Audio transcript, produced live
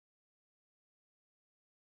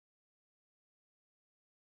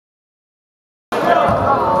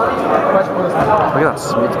Look at that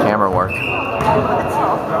smooth camera work.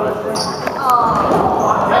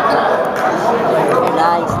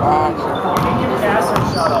 Nice action.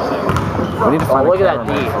 We need to find look a at that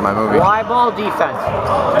D for my movie. Fly ball defense.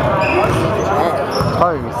 It's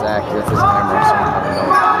probably be Zach. That's his camera. So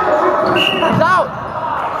He's out.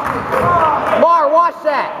 Mar, watch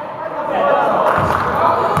that.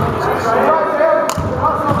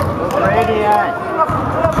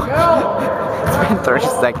 it's been 30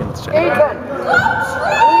 seconds. Ethan.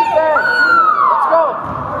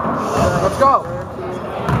 Let's go.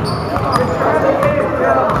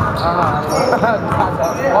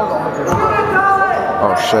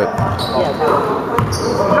 Oh shit.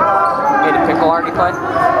 Hey, the pickle already played?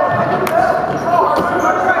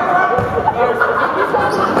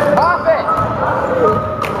 Pop it!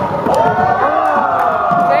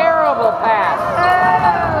 Terrible pass.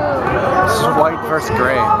 White versus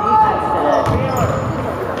gray.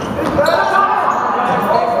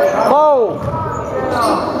 Oh!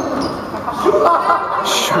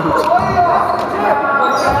 Shoot.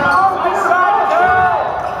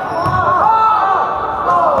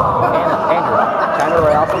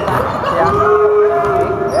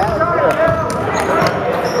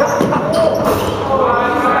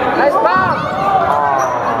 Nice bounce!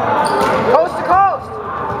 Coast to coast!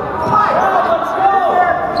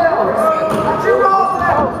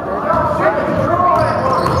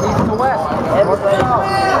 East to west.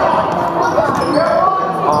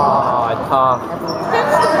 Oh, tough.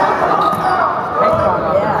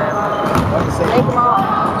 Take him off.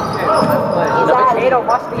 The potato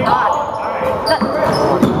must be hot.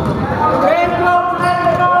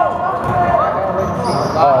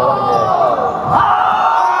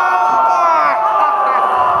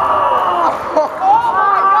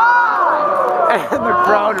 And the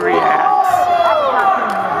crowd reacts.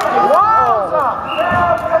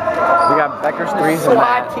 We got Becker's threes and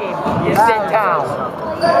SWAT team, you sit down.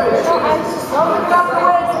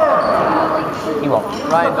 He won't.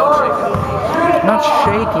 Ryan, don't shake it. I'm not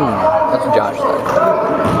shaking. That's what Josh said.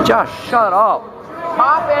 Josh, shut up.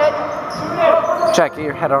 Pop it. Jack, get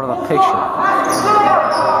your head out of the picture.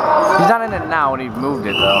 He's not in it now and he moved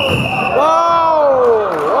it though.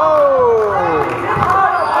 Whoa!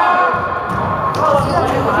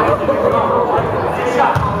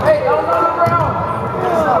 Hey, don't go to the ground.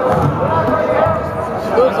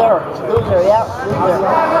 Loser, yeah, loser.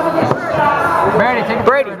 Brady, take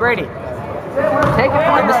it. Brady. Take it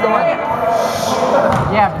from this one.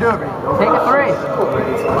 Yeah, do it. Take a three.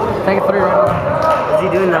 Take a three right now. Is he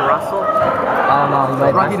doing the Russell? I don't know.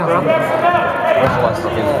 He might be.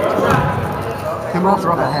 Tim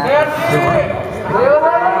Russell up a hat.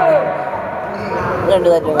 We're gonna do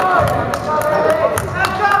that during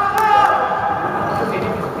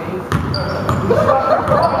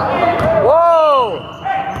Whoa!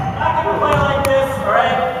 Not gonna play like this,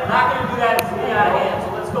 alright? Not gonna do that. It's getting out of hand. So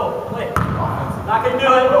let's go. Play. Not gonna do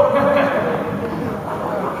it.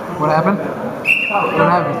 What happened? What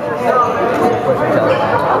happened?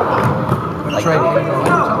 Trade.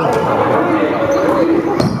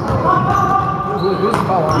 Who's the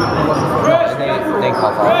foul on? They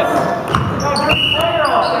call foul.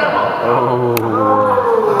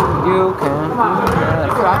 You can.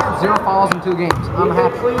 Dude, I had 0 fouls in 2 games. I'm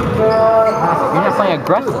happy. You're not playing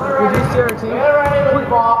aggressive. Did you see our team?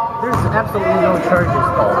 There's absolutely no charges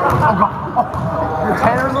called. Oh, God. Oh.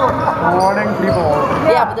 Tanner's warning people.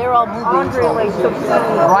 Yeah, but they were all moving.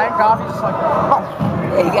 Ryan Goffey's just like, oh.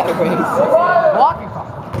 Yeah, you got raised. Blocking foul.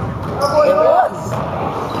 It was.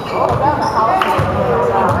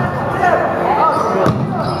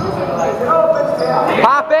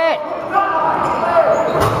 Pop it!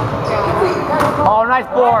 Oh, nice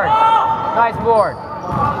board. Nice board.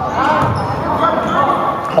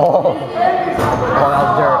 Oh, that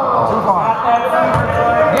was dirt. Too far.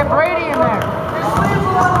 Get Brady in there.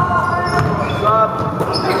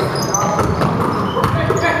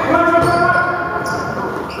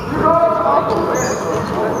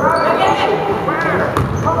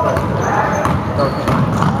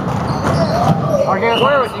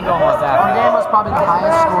 Where was he going with that? Our game was probably the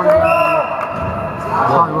highest scoring game.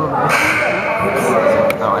 Probably will be.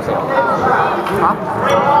 No, I see. Huh?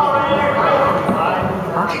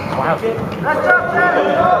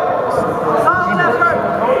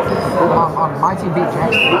 On my team beat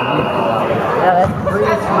Jackson. Yeah, that's pretty.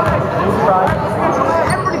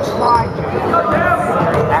 Everybody tried.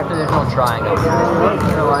 After there's no trying.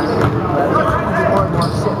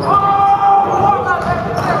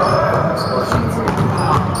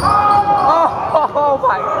 Oh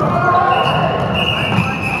my!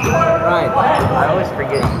 Right. I always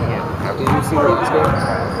forget you can't. Did you see the last game?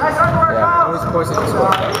 Yeah. How many points did you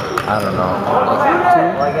score? I don't know. Well,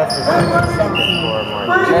 I guess it's 17. It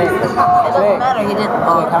doesn't matter. He didn't.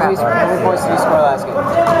 Oh, How many points did you score last game?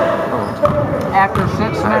 After 6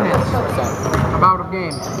 minutes, about a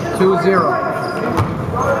game, 2-0.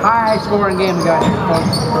 High scoring game we got here,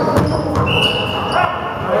 folks.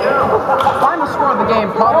 Final score of the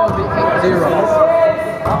game probably 8-0.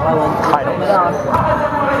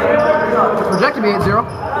 Projected to be 8-0.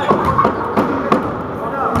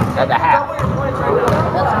 At the half.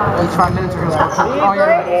 Each 5 minutes are going to score. Oh, yeah,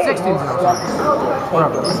 right. 16-0.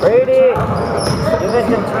 Whatever. Brady.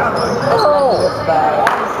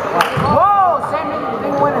 Whoa! Same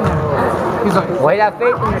thing went in there. He's like, Wait, have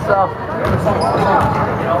faith in yourself.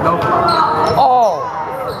 nope. Oh!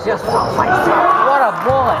 Just what a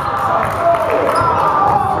bullet.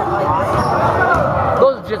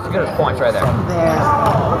 Those are just as good as points right there.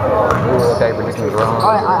 Ooh, okay, but this is wrong.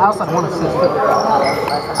 I also had 1 assist.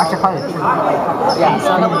 Actually, probably 2. Yeah,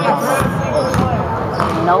 so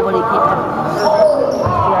nobody keep him.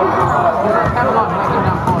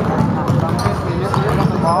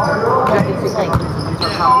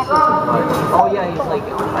 Oh yeah, he's like, I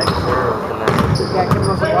Kim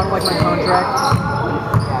was like, I don't like my contract.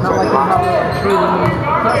 Not like how they treated me.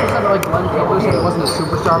 He also said like Glenn Taylor said it wasn't a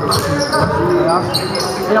superstar, but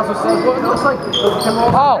he also said, well, it looks like Kim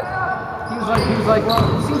Rose. Oh! He was like, well,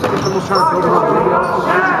 it seems like Kim was trying to build around video.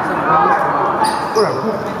 Whatever.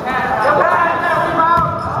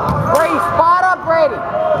 Brady, spot up, Brady!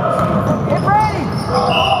 Hey, Brady!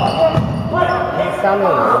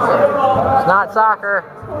 It's not soccer.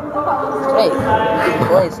 Hey, he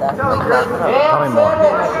plays that. Tell me more.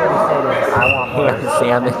 I want more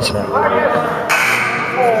sandwich.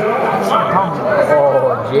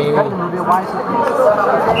 Oh, Jamie. Why is it?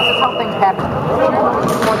 This is how things happen.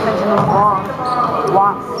 More attention than wrong.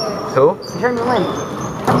 Why? Who? Jeremy Lin.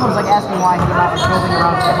 Everyone was like asking why he's not building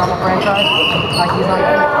around the Gonzaga franchise. Like he's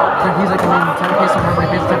like the main intent case and everybody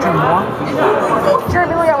pays attention more.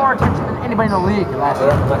 Jeremy Lin got more attention than anybody in the league last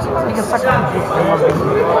year. He can suck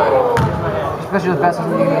especially the best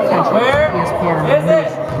isn't getting attention. ESPN and the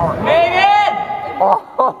news part.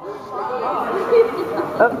 Oh.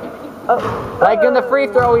 Like in the free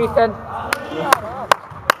throw, Ethan.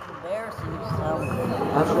 Embarrassing yourself.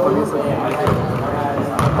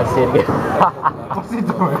 Let's see it again. What's he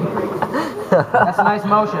doing? That's a nice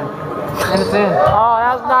motion. And it's in. Oh,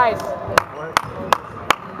 that was nice.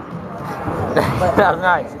 That was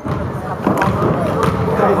nice.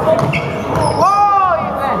 Whoa,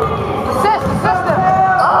 Ethan! Assist him!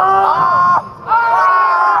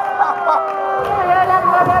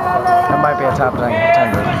 That might be a top 10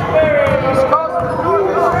 contender.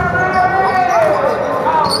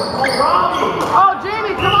 Oh,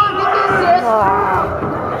 Jamie, come on, get the assist!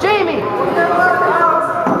 Jamie!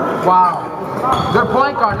 Wow. Good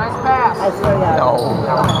point guard, nice pass. I swear to God. No.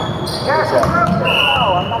 No,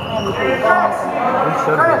 I'm not going to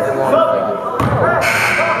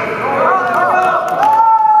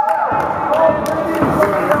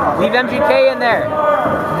Leave MGK in there.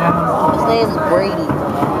 His name's Brady.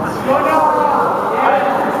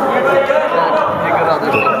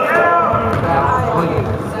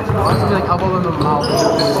 Something like elbow in the mouth.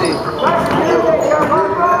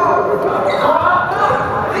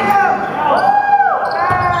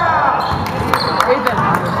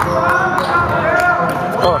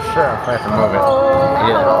 Oh, sure. If I have to move it. I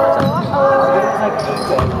do that all the time.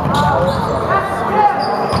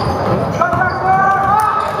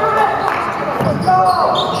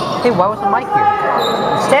 Hey, why was the mic here?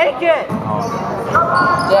 Take it!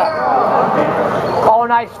 Yeah. Oh,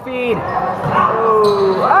 nice feed. It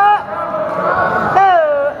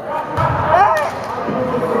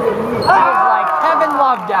was like Kevin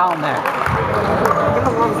Love down there.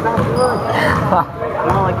 Kevin Love's not good. I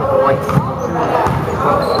don't like his voice.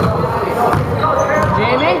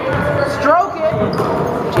 Jamie, stroke it!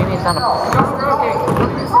 Jamie's on a...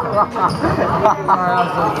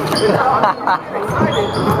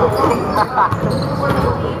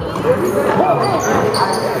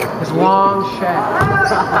 His long shaft.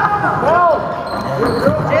 Whoa!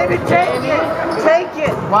 Jamie, take it! Take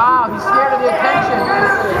it! Wow, he's scared of the attention.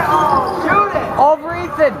 Shoot it! Over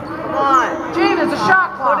Ethan. Come on! Jamie, it's a shot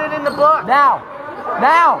clock. Put it in the book! Now.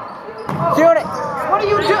 Now. Shoot it. What are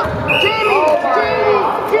you doing? Jamie! Jamie!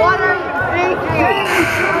 What are you thinking?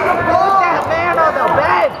 Put that man on the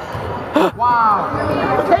bench! Wow.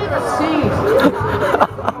 Take a seat.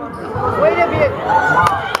 Wait a minute!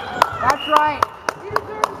 That's right. You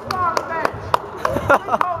deserve to sit on the bench.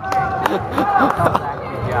 Good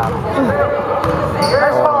job.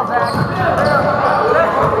 First ball, Zach.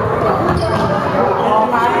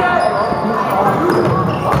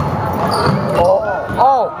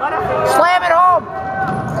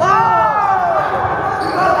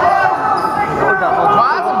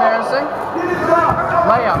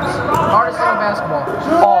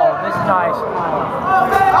 basketball. Oh, this is nice.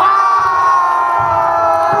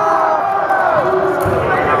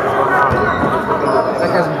 That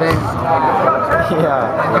guy's in band. Yeah.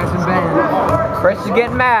 That guy's in band. Chris is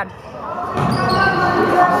getting mad.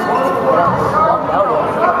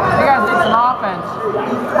 You guys need some offense.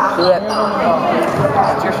 Do it.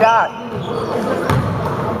 It's your shot.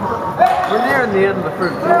 We're near the end of the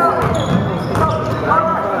first quarter.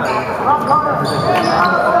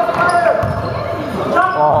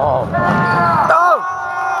 Oh. Oh!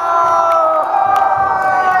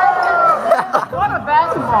 What a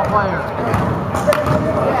basketball player.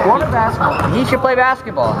 What a basketball. He should play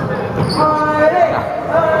basketball.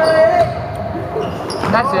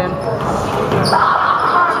 That's in.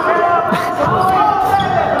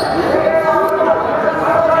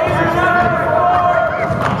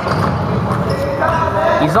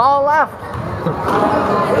 He's all left.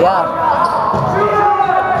 Yeah.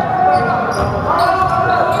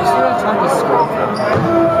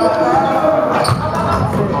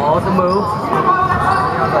 Oh, it's a move.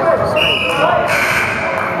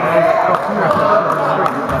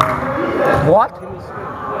 What?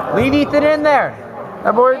 Leave Ethan in there.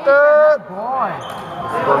 That boy, Boy.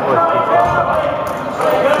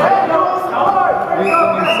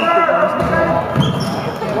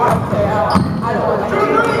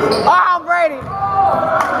 Oh, Brady!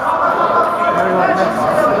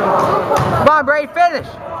 Come on, Brady, finish!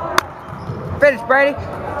 Finish, Brady!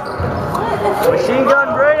 Machine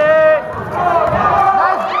gun, Brady!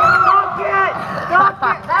 Dunk it! Dunk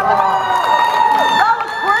it! That was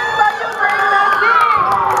great by you, Brady, that team!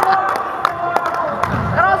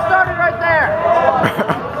 It all started right there.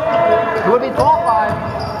 It would be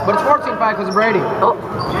 12-5, but it's 14-5 because of Brady. Oh.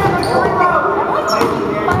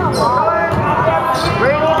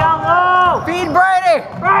 Brady down low! Feed Brady!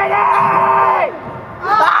 Brady!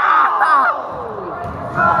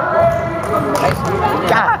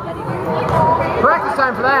 God. Practice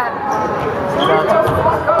time for that.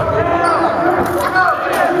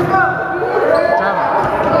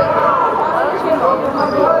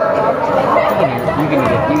 You can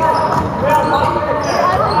get deep.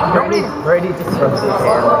 Brady just throws his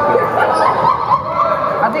hand like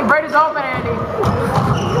I think Brady's open, Andy.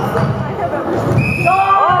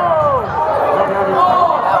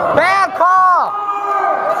 Bad call!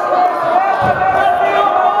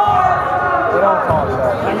 We don't call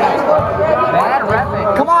that. Bad repping.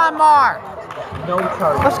 Come on, Mar! No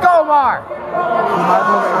charge. Let's go, Mar!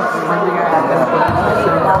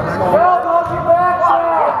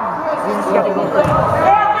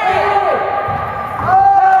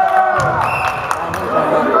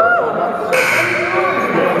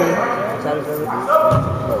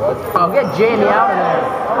 Oh, get Jamie out of there.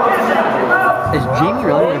 Is Jamie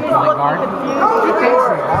really going to play guard?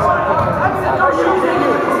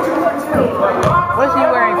 What is he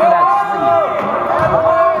wearing for that sleeve?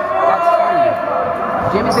 That sleeve.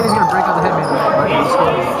 Jamie said he's going to break out the headband tonight, but he's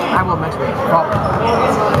scared. I will next week, probably.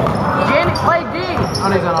 Jamie, play D. Oh,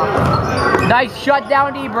 no, he's not off. Nice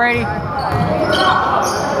shutdown, D. Brady.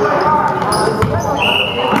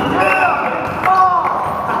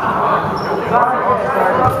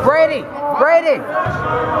 Brady, Brady,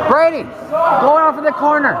 Brady, going off in the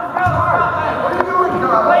corner.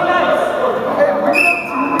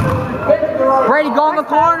 Brady, go in the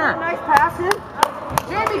corner. Nice passing.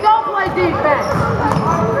 Jamie, don't play defense.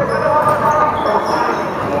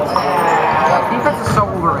 Defense is so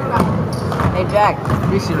overrated. Hey, Jack.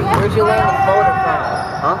 Be serious. Where'd you learn the floater from?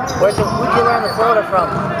 Huh? Who'd you learn the floater from?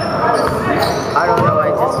 I don't know, I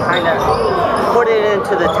just kind of put it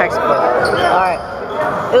into the textbook. Alright.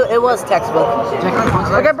 It was textbook.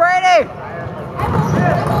 Look at Brady.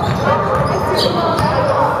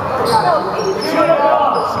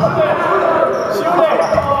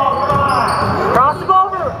 Cross him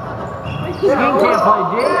over. King can't play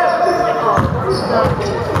D.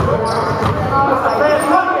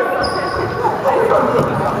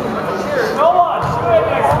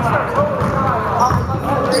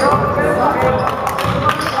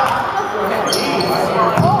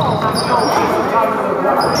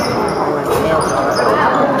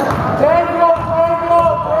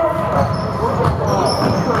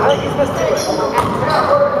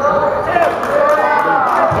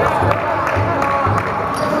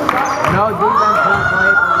 No defense can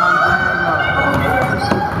play for Gonzaga.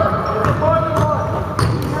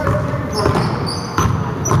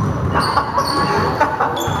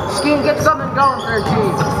 Skeen, get something going for your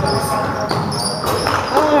team.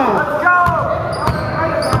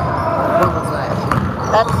 What was that?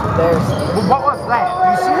 That's embarrassing. What was that?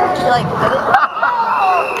 You see that? She like hit it.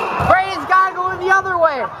 Brady's got to go the other way.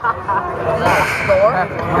 playing?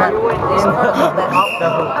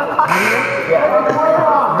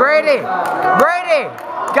 Brady! Brady!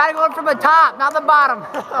 Gotta go in from the top, not the bottom.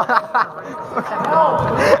 Santa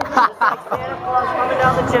Claus coming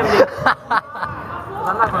down the chimney.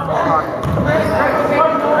 I'm not going to talk.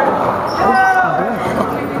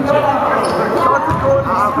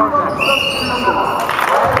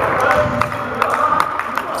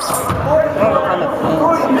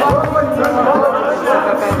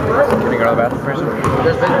 Can we go to the bathroom first?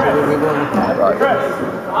 There's been two. We're going to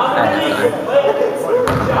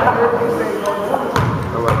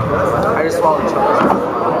I just swallowed chocolate.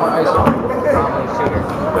 Probably sugar.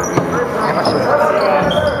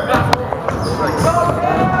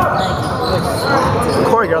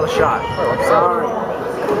 Corey, you're on the shot. Sorry.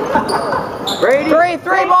 Brady!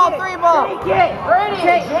 Three ball! Brady!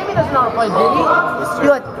 Jamie doesn't know how to play, did he? You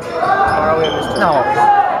like... No.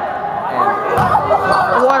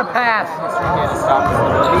 What a pass!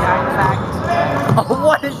 Behind the back.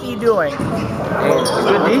 What is he doing?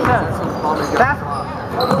 Good defense.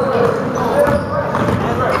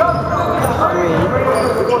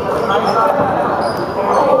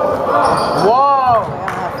 Whoa!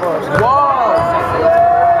 Whoa!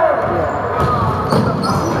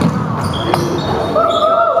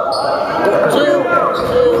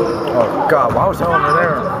 Oh God! Why was that over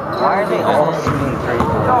there? Why are they all shooting three?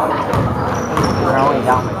 They're only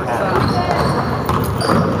down like that.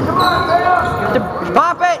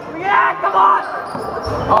 Pop it! Yeah! Come on!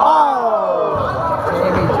 Oh!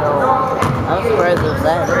 I'm surprised with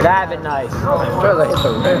that. That'd been nice. Really hit the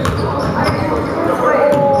rim.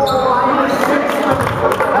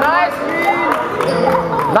 Nice,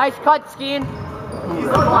 Skeen! Nice cut, Skeen.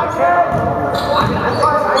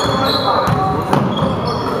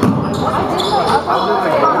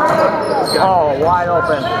 Oh, wide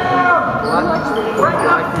open.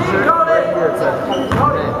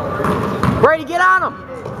 Brady, get on him!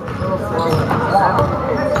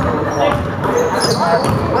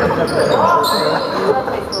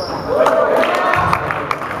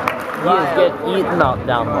 He is getting eaten up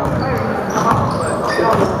down there.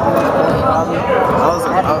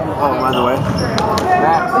 Oh, by the way.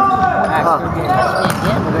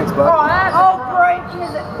 Thanks, bud.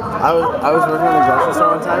 I was working in the grocery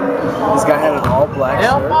store one time. This guy had an all black shirt.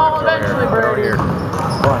 He'll fall eventually, Brady.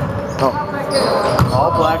 What? Oh.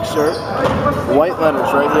 All black shirt, white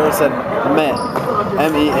letters right here. It said MEH.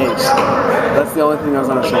 M-E-H. That's the only thing that was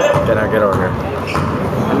on his shirt. Then I get over here.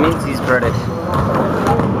 It means he's British.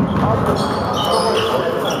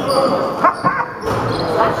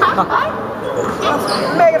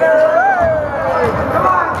 Make it come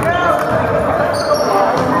on,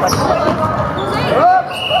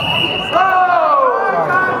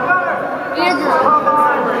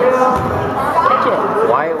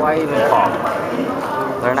 Why even call?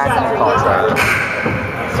 They're not going to call track.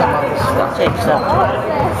 Take some.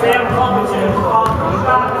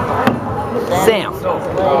 Sam.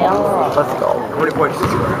 Let's go.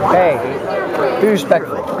 Hey, be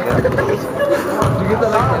respectful.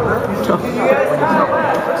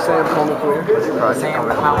 Sam, call me clear.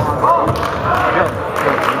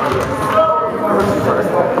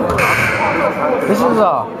 This is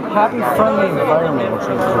a happy, friendly environment, which is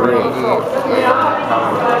great.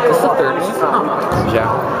 This is the third one? Yeah.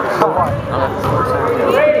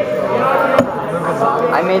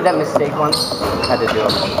 I made that mistake once. Had to do a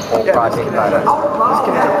whole project about it.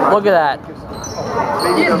 Look at that.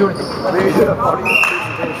 He didn't do anything.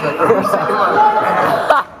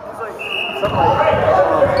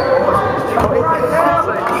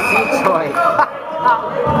 Detroit.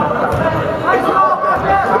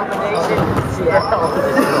 Combination Seattle.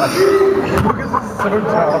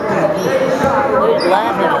 Who's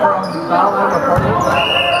laughing?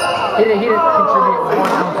 He didn't contribute 1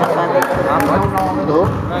 ounce.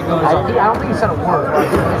 I don't think he said a word.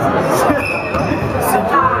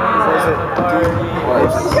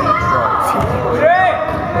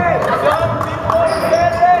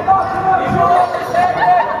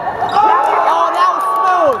 Oh, that was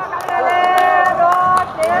smooth.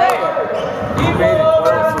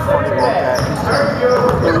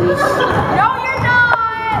 No, you're not!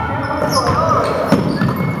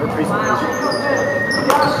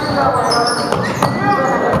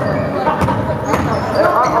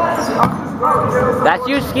 That's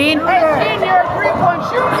you, Skeen? Hey, Skeen, you're a 3-point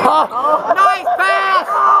shooter. Oh, nice pass!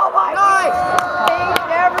 Oh my Nice!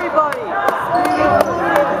 God. Everybody.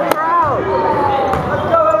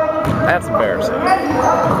 That's embarrassing.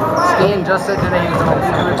 Skeen just said today he's the most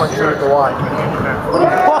 3-point shooter at the Y.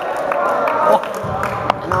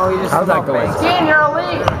 No, he just. How's that going? Skeen, you're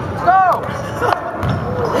elite. Let's go.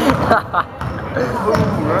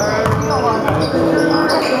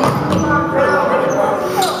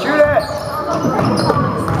 Shoot it!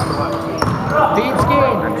 Feed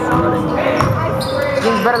Skeen!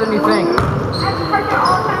 Skeen's better than you think.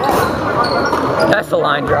 That's the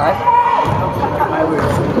line drive.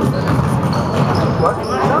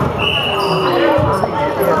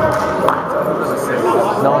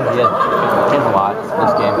 No one's yet. He has a lot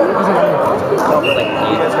this game. He's like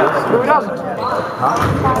 8. Who doesn't? Huh?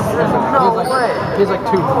 No way. He's like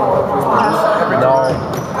 2. No.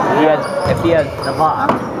 If he has a lot,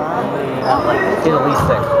 he's at least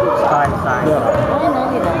 6. Sorry.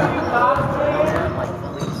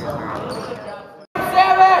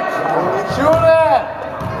 Shoot it!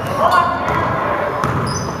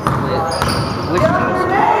 Which team is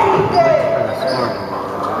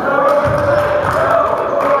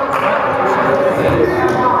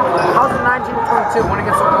How's the 19-22 when it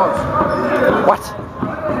gets so close? What?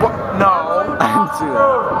 No. I didn't see that.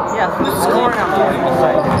 Yeah, who's scoring on the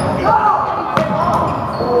side?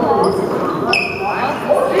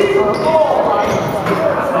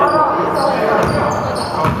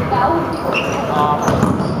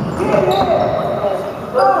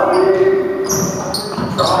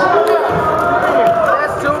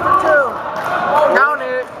 That's 2 for 2. Count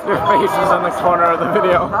it. Your face was in the corner of the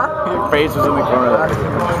video. Huh? Your face was in the corner of the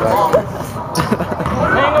video.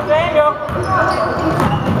 Tango.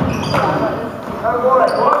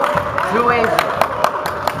 2 ways.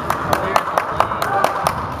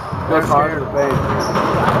 That's hard to fade.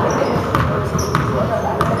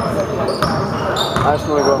 I just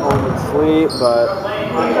want to go home and sleep, but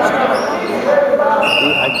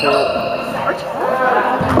I can't.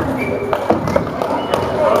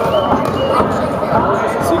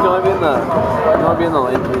 So you can only be in the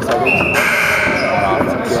lane 3 seconds.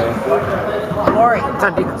 That's okay. Corey. It's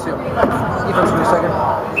on defense too. Defense for a second.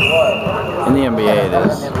 In the NBA it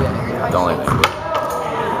is. Don't like that.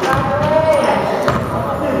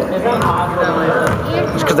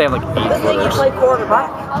 Just because they have like 8 footers. Play quarterback.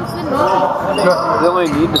 They only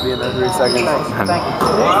need to be in there 3 seconds. Thank you.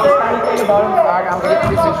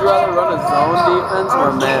 Would you rather run a zone defense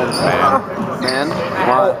or man? Man?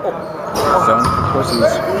 Why? Zone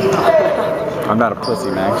pussies. I'm not a pussy,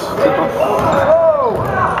 Max.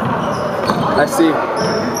 I see.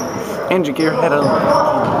 Andrew, get your head up.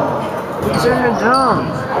 Senior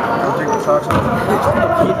Jones.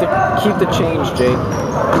 Keep the change, Jake.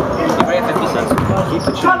 Keep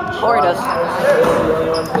the change. Corey does.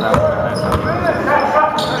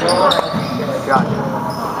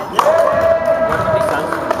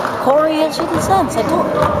 Corey has 50 cents, I told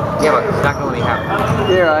you. Yeah, but it's not going to be happening.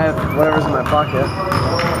 Here, I have whatever's in my pocket.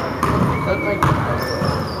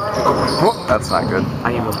 Oh, that's not good.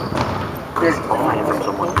 I am looking. Here's I have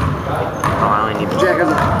someone. Oh, I only need Jack has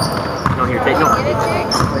no here, take no.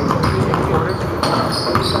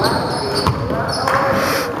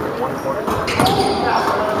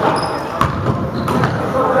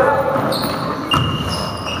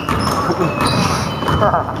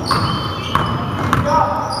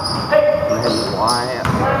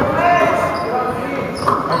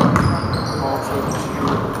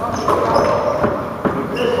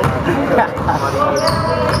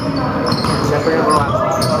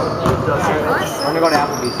 I'm gonna go to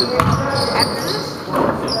Applebee's.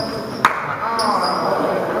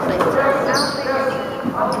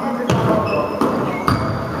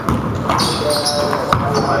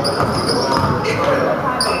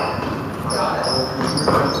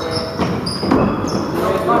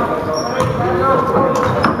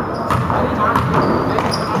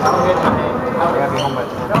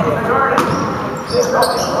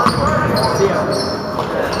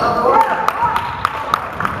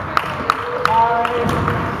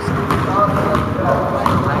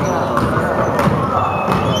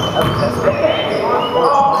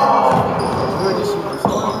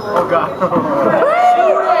 Oh god.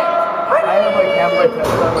 I have like halfway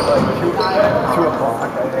test done with like 2 o'clock.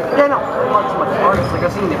 Yeah, no. I watched my artists, like I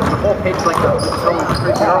seen the whole page, like the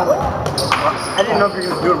pretty early. I didn't know if you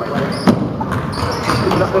were gonna do it right.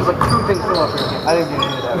 There's like 2 things still up here. I didn't get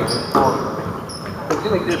into that. I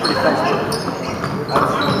feel like they did pretty fast.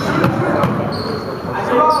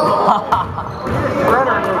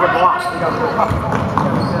 Brenner is gonna get blocked.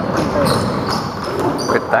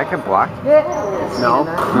 Wait, that get blocked? No.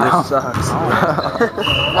 This sucks. No,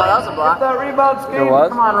 that was a block. That rebound scheme. It was?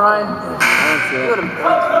 Come on, Ryan. That's it.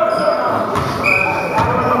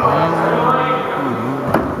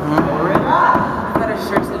 Better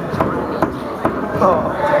shirts than Jordan.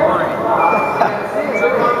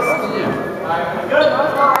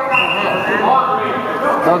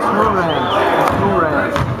 That's Moorman. That's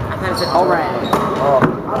Moorman. it already.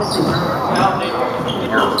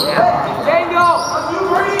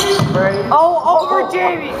 Oh, over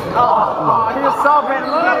Jamie! Oh, he was celebrating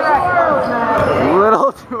a little record.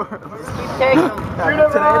 Little too early. Just keep taking him.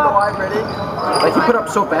 Today the live ready. Like, he put up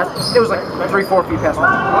so fast, it was like 3-4 feet past me.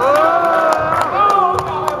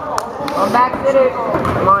 I'm back to it.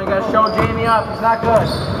 Come on, you gotta show Jamie up. He's not good.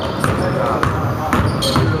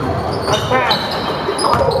 Nice pass.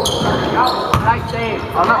 Nice save.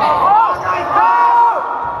 Oh, no. Nice goal!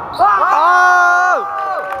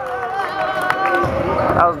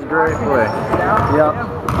 That was a great play. Yep.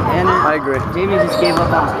 And I agree. Jamie just gave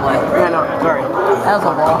up on his play. Yeah, no, sorry. That was a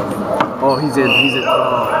ball. Oh, he's in. He's in.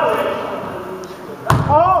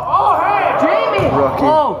 Oh, hey! Jamie! Rookie.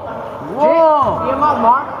 Oh! Whoa! See him up,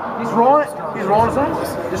 Mark? He's rolling it. He's rolling his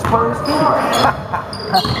ass. Just put his team.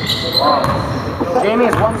 Jamie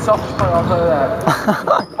is one selfish player, I'll tell you that.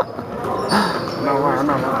 No.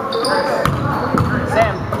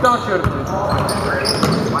 Sam, don't shoot him.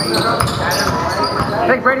 I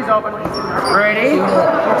think Brady's open. Brady?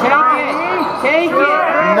 Take it!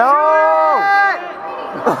 No!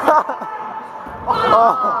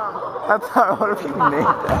 Oh, that's not what if you made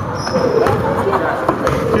that.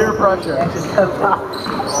 Peer pressure.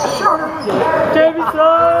 Jamie,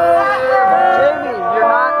 you're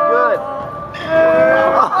not good.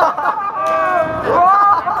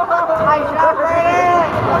 Nice shot, Brady!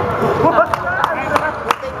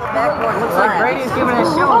 Backboard Looks like Brady's giving a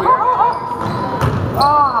shoulder.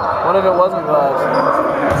 What if it wasn't glass?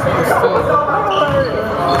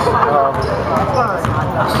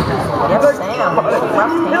 Yes, Sam.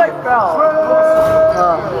 He like fell.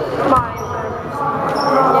 Come on.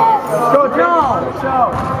 Go, Joe.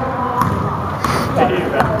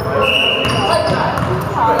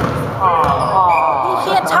 He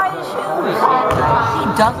can't tie his shoes. He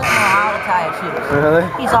doesn't know how to tie his shoes. Really?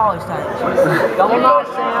 He's always tying his shoes. Come on,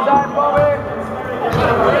 Sam.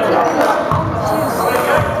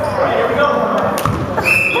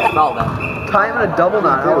 Tie him in a double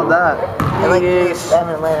knot. How about that? I like to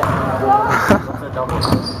 7 minutes.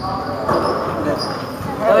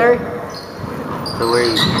 Hey, Larry. The way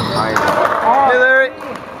you tied it. Hey, Larry.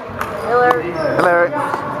 Hey, Larry. Hey, Larry.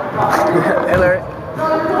 Hey, Larry.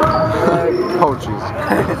 Oh, jeez.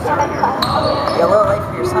 You're a little late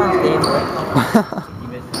for your son's game.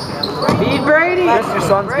 Feed Brady. Missed your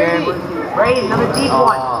son's game. Brady, another deep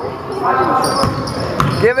one.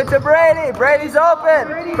 Give it to Brady. Brady's open.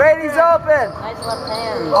 Brady's open. Nice left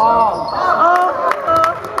hand.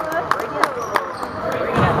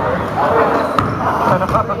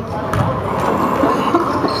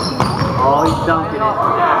 Oh, he's dunking it.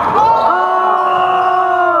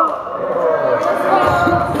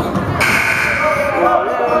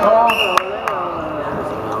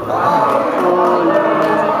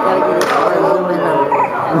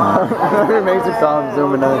 It makes it sound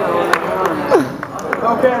zooming in.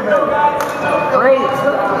 Okay,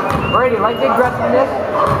 Brady, like the aggressiveness.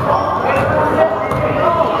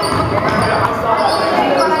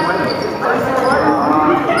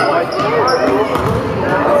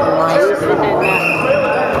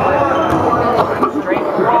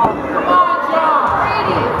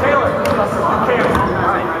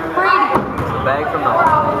 Bag from the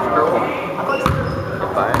scroll.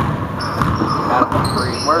 Buy it. Got it for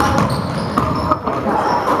free. Where?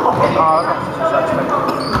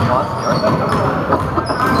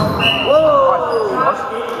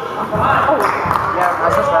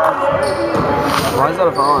 Why is that a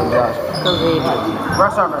foul on Josh?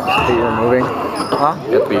 Press armor. That you're moving? Huh?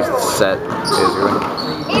 You have to be set physically.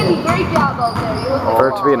 Andy, great job out there. You look For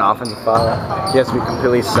it to be an offensive foul, he has to be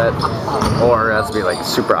completely set, or it has to be like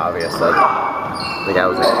super obvious that the guy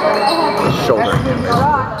was like shouldering him.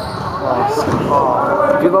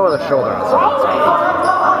 If you lower the shoulder on someone,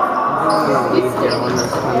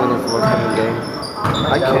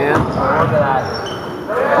 I can't.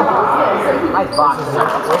 Nice box.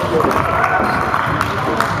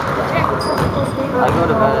 I go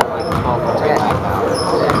to bed at like 12 or 3 now.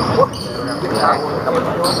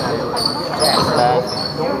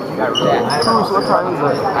 What time is it?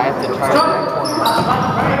 I have to charge it.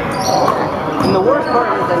 And the worst part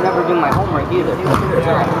is I never do my homework either.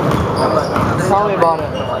 Tell me about it.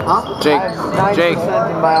 Huh? Jake,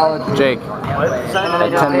 9% in biology. Jake,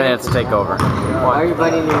 at 10 minutes, take over. Why are you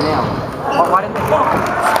biting your nail? Why didn't they get it?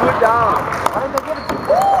 Scoot down. Why didn't they get it?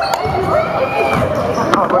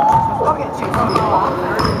 Okay,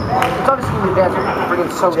 it's obviously your dad's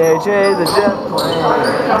freaking so JJ, the jet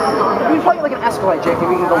plane. You play like an Escalade, Jake,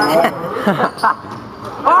 maybe we can go longer.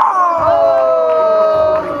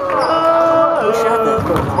 Who shot that?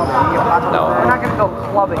 go clubbing. No. We're not gonna go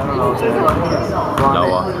clubbing.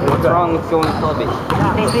 Noah. What's wrong with going clubbing?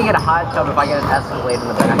 He's gonna get a hot tub if I get an Escalade in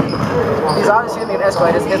the back. He's obviously gonna get an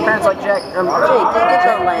Escalade. His parents like Jack. Jake, take it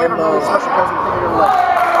to we have a really Lambo. special present for your life.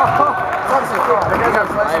 Oh, obviously, the guys have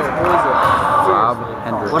license. Rob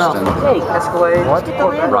Hendrickson. Jake, Escalade. What? Get the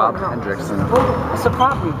Lambo. Rob Hendrickson. What's the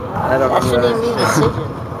problem? I don't That know. shouldn't even be a decision.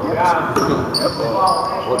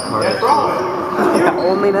 What car is this?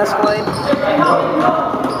 Only an Escalade?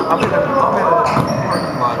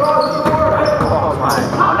 Oh my.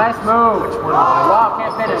 Oh, nice move. Wow,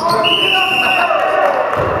 can't finish.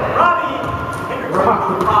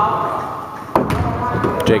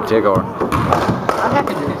 Jake, take over. I'm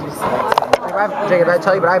happy to do this. Jacob, I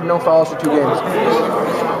tell you, but I have no fouls for 2 games.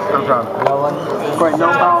 I'm proud. Right,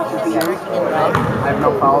 no fouls for 2 games. I have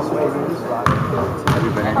no fouls for 2 games. Have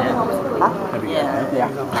you been in yet? Huh? Yeah. Yeah.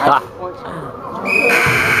 Ha! What?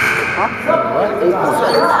 8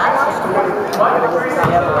 points.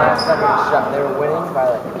 They had the last second shot. They were winning by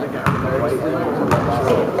like 30.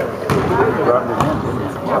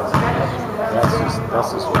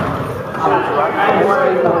 That's just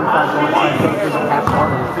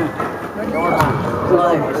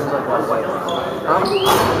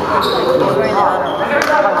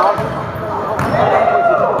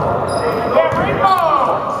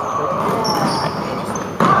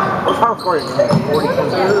Final score is 40.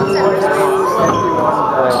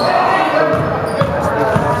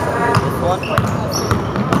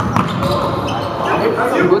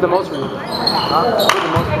 Who the most for you? Huh? Who the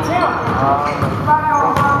most for you?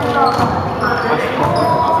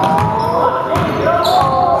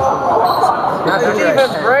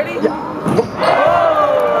 Defense, Brady? Oh,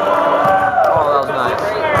 that was nice.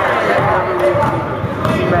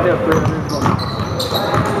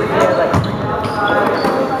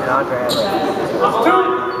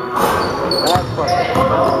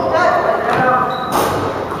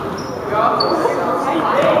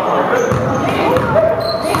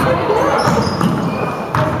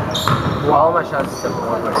 Well, all my shots except for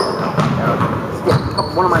one.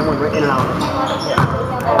 One of mine went right in and out.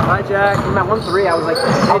 Hi, Jack. In that 1-3, I was like,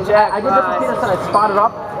 hey, Jack. I did this with Peter said I spotted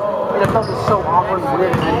up, and it felt so awkward and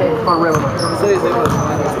weird, and I hit front rim. I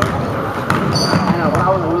know, but I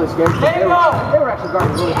was really scared. They were actually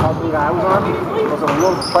guarding really tall blue guy I was on. It was a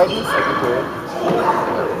little frightened.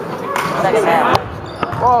 Second half.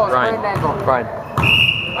 Whoa, Brian. sprained ankle. Brian.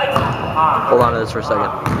 Hold on to this for a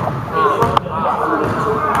second.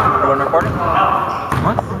 You want to record it?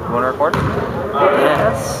 What? You want to record it?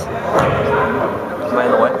 Yes. Am I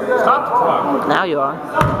in the way? Now you are.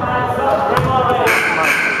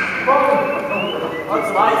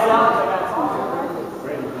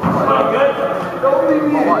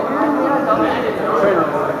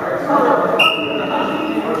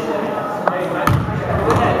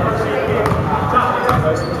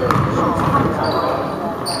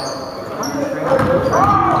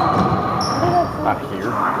 not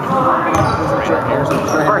here.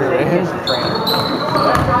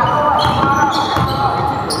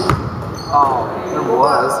 Oh, there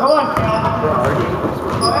was. Come on, Cal.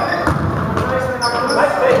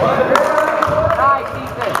 Nice,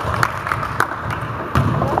 Ethan.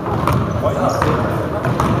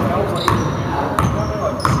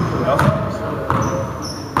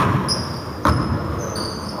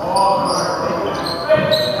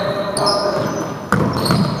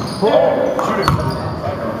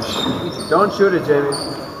 Don't shoot it, Jamie.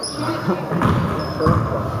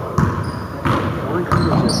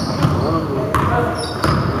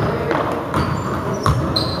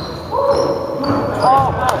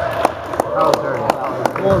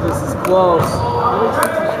 Oh, this is close.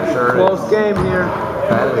 Sure Close game here.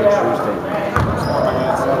 That is a true statement.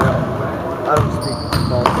 I don't speak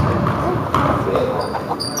false.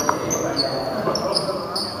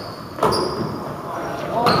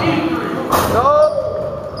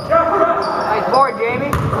 Nice board,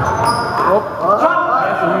 Jamie.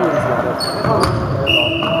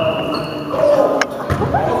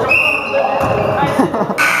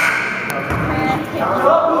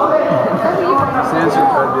 Sanson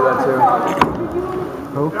tried to do that too.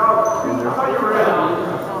 Who?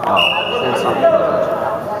 Oh.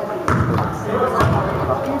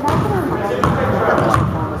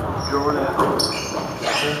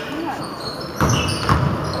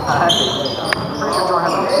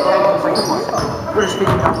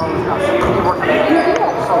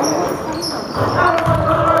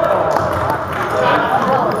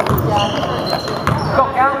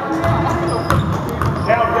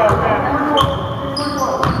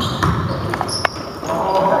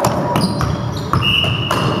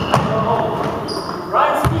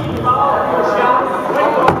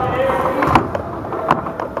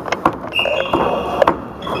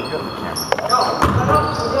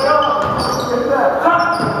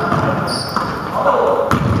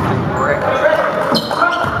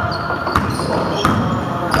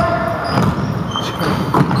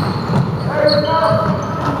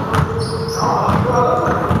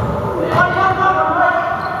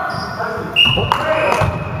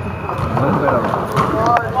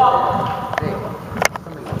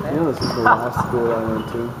 last school I went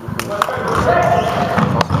to.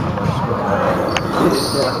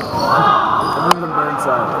 Yeah. I'm in the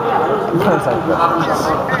Burnside.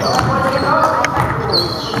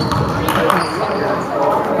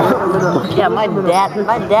 Yeah, my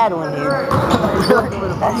dad went here.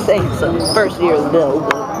 I say so. First year of Bill.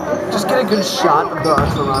 Just get a good shot of the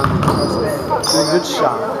surroundings. Get a good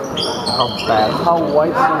shot. How bad? How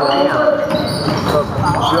white the walls are.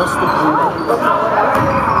 Just the blue.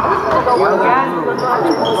 Why are they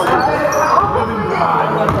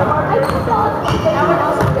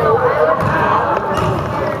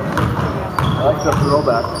I like the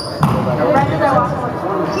throwback.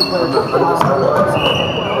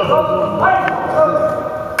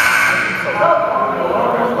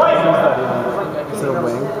 Is it a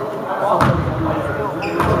wing?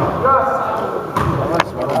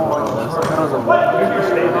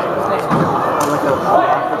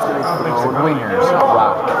 Wingers.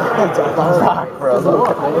 Rock. Rock, bro.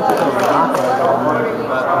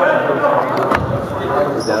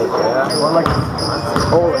 More like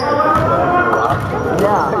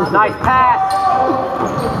Yeah. Nice pass.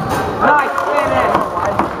 Nice finish.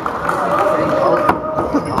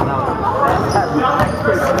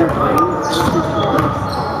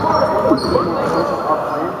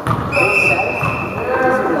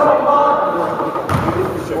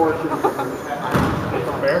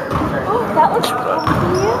 Oh, that looks good.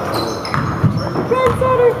 Red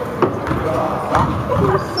Sutter.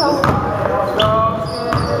 So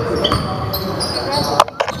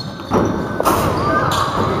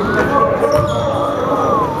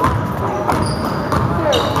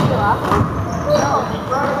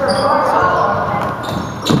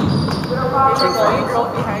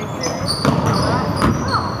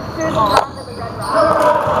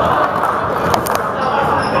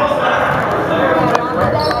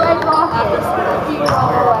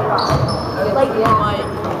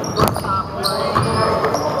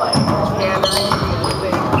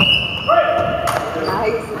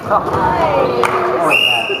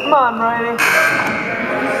Come on, Brady.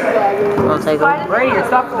 I'll take it. Brady, you're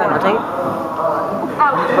stuck then. I'll take it. I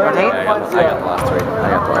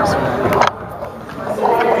got the last three.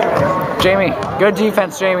 Jamie, good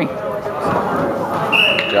defense, Jamie.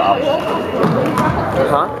 Good job.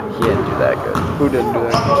 Huh? He didn't do that good. Who didn't do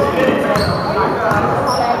that?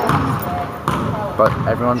 But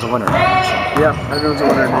everyone's a winner. Yeah, everyone's a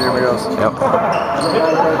winner and here we go. Yep.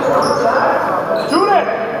 Shoot it!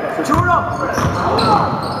 Shoot up!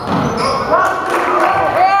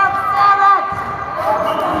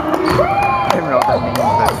 I don't even know what that means,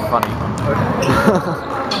 but it's funny.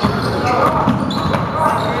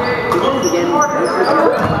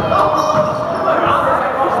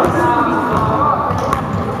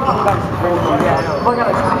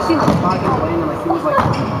 I've seen some body playing and like he was like,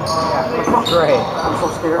 Great. I'm so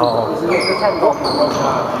scared. Oh.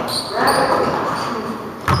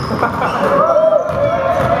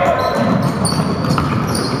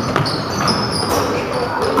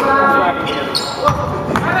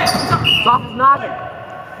 It's off his noggin.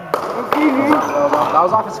 That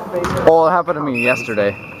was off his face. Oh, it happened to me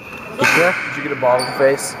yesterday. Did you get a ball in the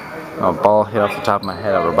face? A ball hit off the top of my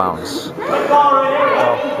head out of bounds.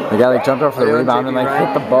 The guy like jumped over for the rebound and like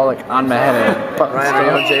hit the ball like on my head and fucking Ryan, are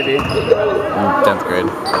you on JV? in 10th grade.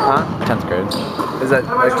 Huh? 10th grade. Is that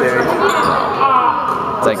like JV?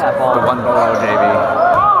 It's like the one below JV.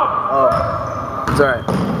 Oh. It's alright.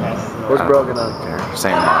 What's broken on?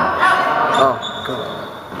 Same one. Oh, cool.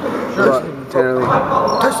 What? Tanner Lee.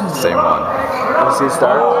 Same one. Does he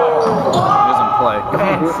start? He doesn't play.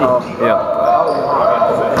 Oh. Yeah.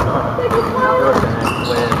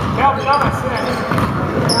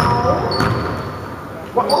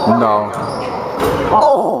 No.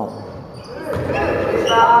 Oh!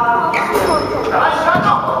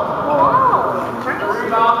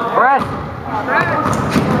 Press.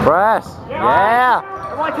 Press! Yeah!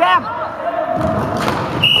 Come on, Cam.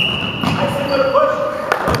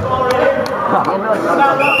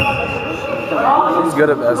 He's good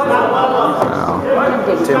at basketball.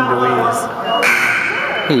 Tim DeWeese.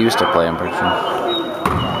 He used to play, I'm pretty sure.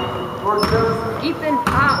 Ethan,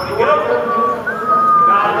 ah.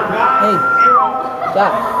 Hey,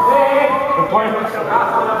 Doc.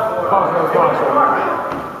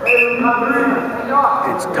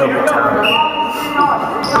 It's double time.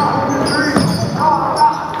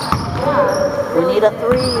 We need a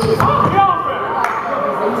three.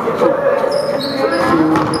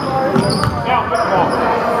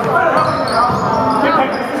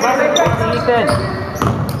 Ethan.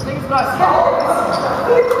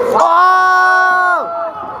 Oh!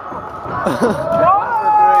 There's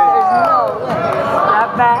no way.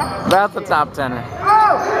 Step back. That's a top 10er.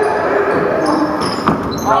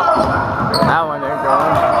 That one didn't go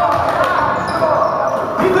in.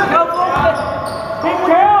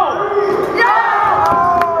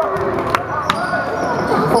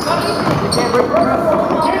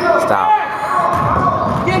 Stop.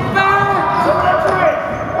 Get back!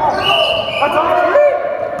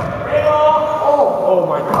 Oh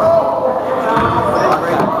my God.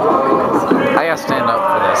 I gotta stand up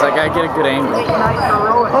for this. I gotta get a good angle.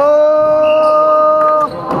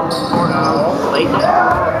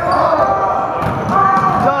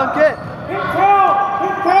 Dunk it!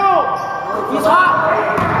 He's hot!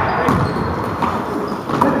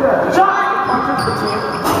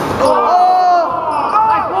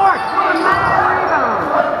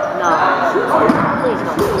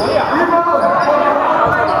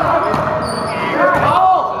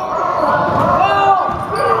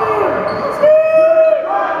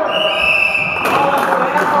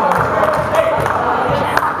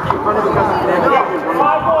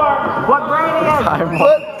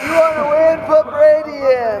 Put Brady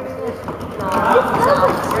in!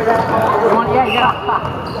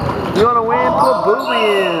 You want to win? Put Booby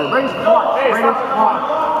in! Brady's caught. Brady's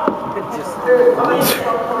caught.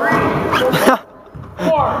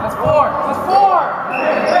 Four.